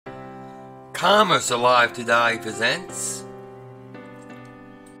Commerce Alive Today presents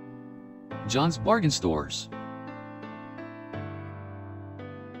John's Bargain Stores.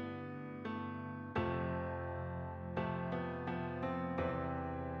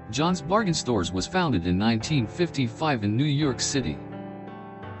 John's Bargain Stores was founded in 1955 in New York City.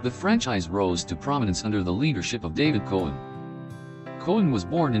 The franchise rose to prominence under the leadership of David Cohen. Cohen was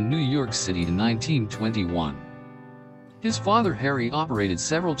born in New York City in 1921. His father Harry operated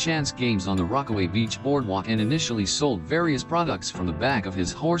several chance games on the Rockaway Beach boardwalk and initially sold various products from the back of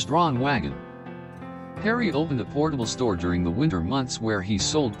his horse-drawn wagon. Harry opened a portable store during the winter months where he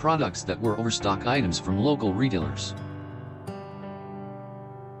sold products that were overstock items from local retailers.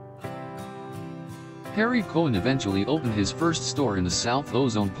 Harry Cohen eventually opened his first store in the South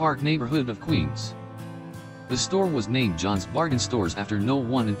Ozone Park neighborhood of Queens. The store was named John's Bargain Stores after no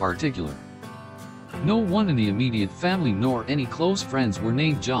one in particular. No one in the immediate family nor any close friends were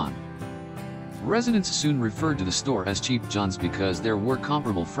named John. Residents soon referred to the store as Cheap John's because there were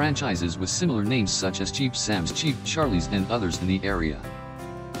comparable franchises with similar names such as Cheap Sam's, Cheap Charlie's, and others in the area.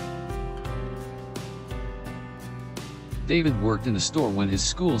 David worked in the store when his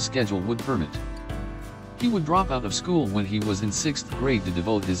school schedule would permit. He would drop out of school when he was in 6th grade to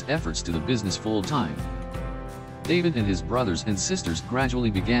devote his efforts to the business full-time. David and his brothers and sisters gradually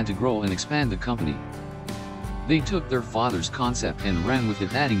began to grow and expand the company. They took their father's concept and ran with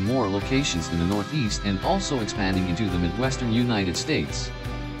it, adding more locations in the Northeast and also expanding into the Midwestern United States.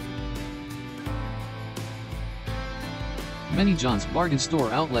 Many John's Bargain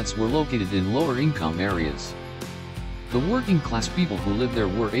Store outlets were located in lower-income areas. The working-class people who lived there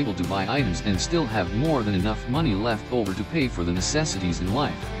were able to buy items and still have more than enough money left over to pay for the necessities in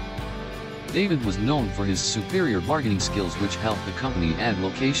life. David was known for his superior bargaining skills, which helped the company add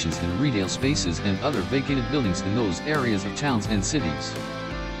locations in retail spaces and other vacated buildings in those areas of towns and cities.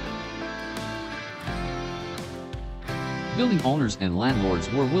 Building owners and landlords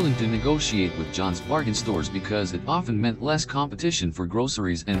were willing to negotiate with John's Bargain Stores because it often meant less competition for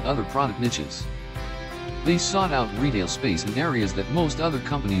groceries and other product niches. They sought out retail space in areas that most other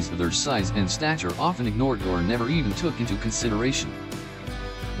companies of their size and stature often ignored or never even took into consideration.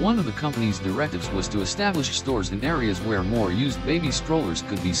 One of the company's directives was to establish stores in areas where more used baby strollers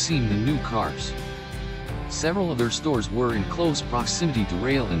could be seen than new cars. Several of their stores were in close proximity to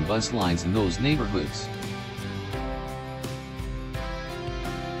rail and bus lines in those neighborhoods.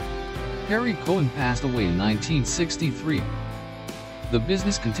 Harry Cohen passed away in 1963. The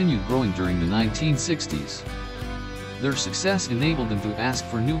business continued growing during the 1960s. Their success enabled them to ask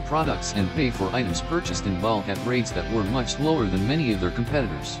for new products and pay for items purchased in bulk at rates that were much lower than many of their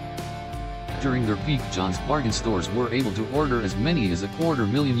competitors. During their peak, John's Bargain Stores were able to order as many as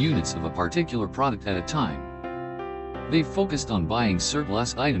 250,000 units of a particular product at a time. They focused on buying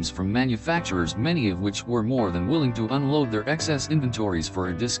surplus items from manufacturers, many of which were more than willing to unload their excess inventories for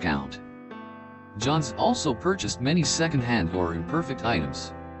a discount. John's also purchased many second-hand or imperfect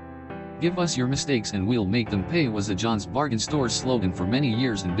items. "Give us your mistakes and we'll make them pay" was a John's Bargain Store's slogan for many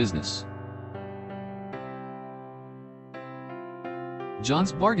years in business.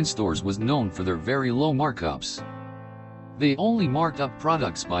 John's Bargain Stores was known for their very low markups. They only marked up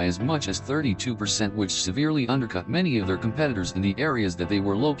products by as much as 32%, which severely undercut many of their competitors in the areas that they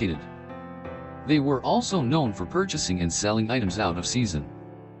were located. They were also known for purchasing and selling items out of season.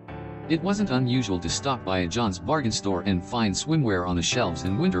 It wasn't unusual to stop by a John's Bargain Store and find swimwear on the shelves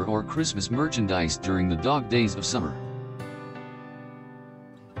in winter or Christmas merchandise during the dog days of summer.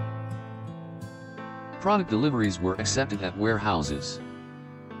 Product deliveries were accepted at warehouses.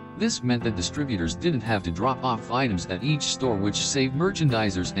 This meant that distributors didn't have to drop off items at each store, which saved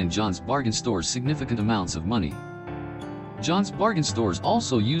merchandisers and John's Bargain Stores significant amounts of money. John's Bargain Stores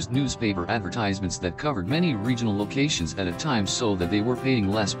also used newspaper advertisements that covered many regional locations at a time so that they were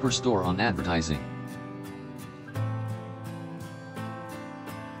paying less per store on advertising.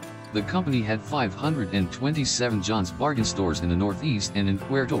 The company had 527 John's Bargain Stores in the Northeast and in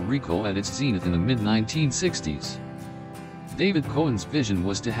Puerto Rico at its zenith in the mid-1960s. David Cohen's vision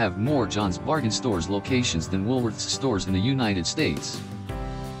was to have more John's Bargain Stores locations than Woolworth's stores in the United States.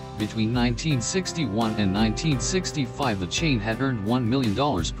 Between 1961 and 1965, the chain had earned $1 million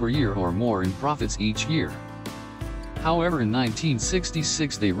per year or more in profits each year. However, in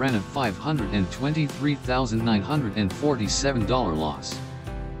 1966 they ran a $523,947 loss.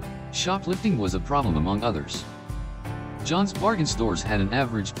 Shoplifting was a problem among others. John's Bargain Stores had an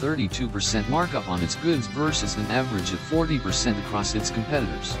average 32% markup on its goods versus an average of 40% across its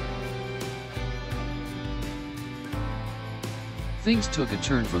competitors. Things took a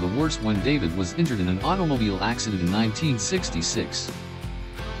turn for the worse when David was injured in an automobile accident in 1966.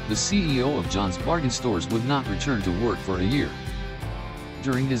 the CEO of John's Bargain Stores would not return to work for a year.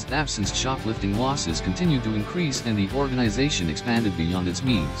 During his absence, shoplifting losses continued to increase and the organization expanded beyond its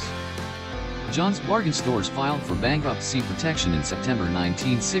means. John's Bargain Stores filed for bankruptcy protection in September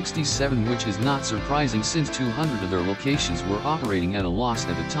 1967, which is not surprising since 200 of their locations were operating at a loss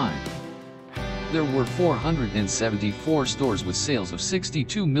at the time. There were 474 stores with sales of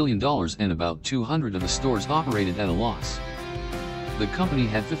 $62 million and about 200 of the stores operated at a loss. The company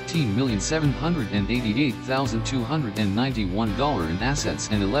had $15,788,291 in assets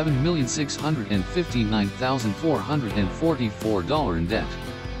and $11,659,444 in debt.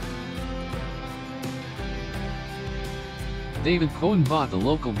 David Cohen bought the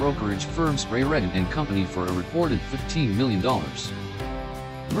local brokerage firm S03E32 Company for a reported $15 million.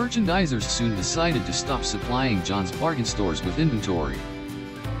 Merchandisers soon decided to stop supplying John's Bargain Stores with inventory.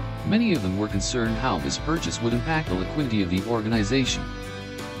 Many of them were concerned how this purchase would impact the liquidity of the organization.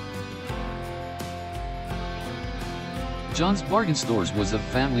 John's Bargain Stores was a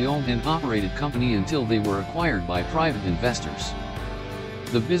family-owned and operated company until they were acquired by private investors.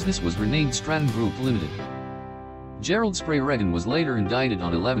 The business was renamed Stratton Group Limited. Gerald S03E32 was later indicted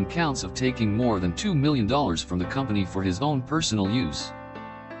on 11 counts of taking more than $2 million from the company for his own personal use.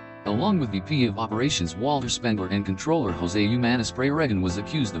 Along with VP of Operations Walter Spengler and Controller Jose Humana, S03E32 was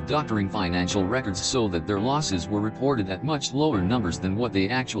accused of doctoring financial records so that their losses were reported at much lower numbers than what they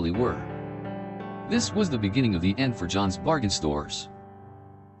actually were. This was the beginning of the end for John's Bargain Stores.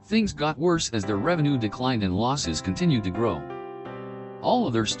 Things got worse as their revenue declined and losses continued to grow. All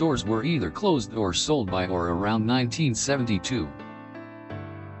of their stores were either closed or sold by or around 1972.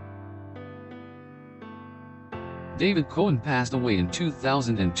 David Cohen passed away in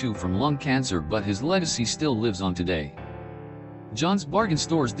 2002 from lung cancer, but his legacy still lives on today. John's Bargain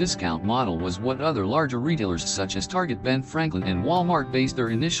Stores' discount model was what other larger retailers such as Target, Ben Franklin, and Walmart based their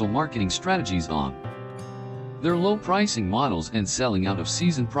initial marketing strategies on. Their low pricing models and selling out of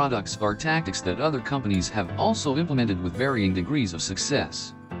seasoned products are tactics that other companies have also implemented with varying degrees of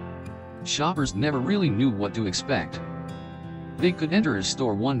success. Shoppers never really knew what to expect. They could enter a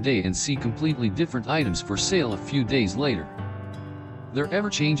store one day and see completely different items for sale a few days later. Their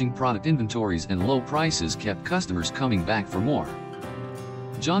ever-changing product inventories and low prices kept customers coming back for more.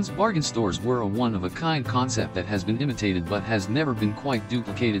 John's Bargain Stores were a one-of-a-kind concept that has been imitated but has never been quite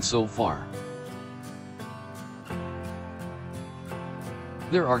duplicated so far.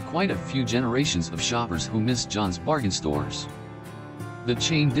 There are quite a few generations of shoppers who miss John's Bargain Stores. The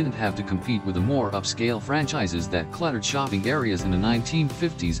chain didn't have to compete with the more upscale franchises that cluttered shopping areas in the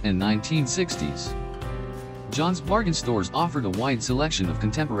 1950s and 1960s. John's Bargain Stores offered a wide selection of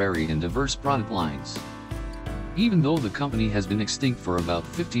contemporary and diverse product lines. Even though the company has been extinct for about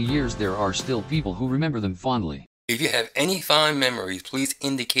 50 years, there are still people who remember them fondly. If you have any fond memories, please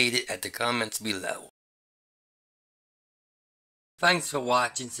indicate it at the comments below. Thanks for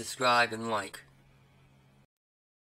watching, subscribe, and like.